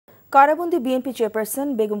কারাবন্দী BNP chairperson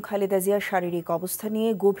Begum Khaleda জিয়ার শারীরিক অবস্থা নিয়ে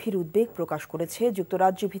গভীর উদ্বেগ প্রকাশ করেছে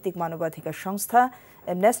যুক্তরাজ্য ভিত্তিক মানবাধিকার সংস্থা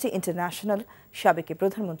অ্যামনেস্টি ইন্টারন্যাশনাল। সাবেক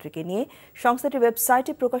প্রধানমন্ত্রীকে নিয়ে সংস্থাটির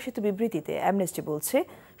ওয়েবসাইটে প্রকাশিত বিবৃতিতে অ্যামনেস্টি বলছে,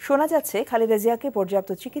 শোনা যাচ্ছে খালেদা জিয়াকে পর্যাপ্ত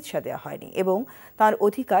চিকিৎসা দেওয়া হয়নি এবং তার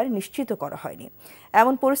অধিকার নিশ্চিত করা হয়নি।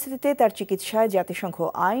 এমন পরিস্থিতিতে তার চিকিৎসায় জাতিসংঘ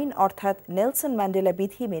আইন অর্থাৎ নেলসন ম্যান্ডেলা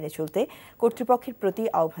বিধি মেনে চলতে কর্তৃপক্ষের প্রতি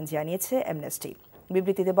আহ্বান জানিয়েছে অ্যামনেস্টি।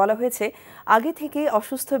 বিবৃতিতে বলা হয়েছে, আগে থেকে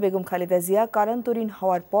অসুস্থ বেগম খালেদা জিয়া কারান্তরীণ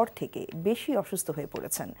হওয়ার পর থেকে বেশি অসুস্থ হয়ে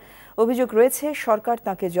পড়েছেন। অভিযোগ রয়েছে সরকার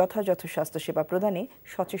তাঁকে যথাযথ স্বাস্থ্যসেবা প্রদানে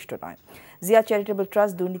সচেষ্ট নয়। জিয়া চ্যারিটেবল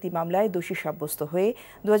ট্রাস্ট দুর্নীতি মামলায় দোষী সাব্যস্ত হয়ে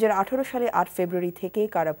 2018 সালে 8 ফেব্রুয়ারি থেকে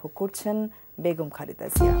কারাভোগ করছেন বেগম খালেদা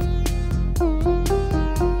জিয়া।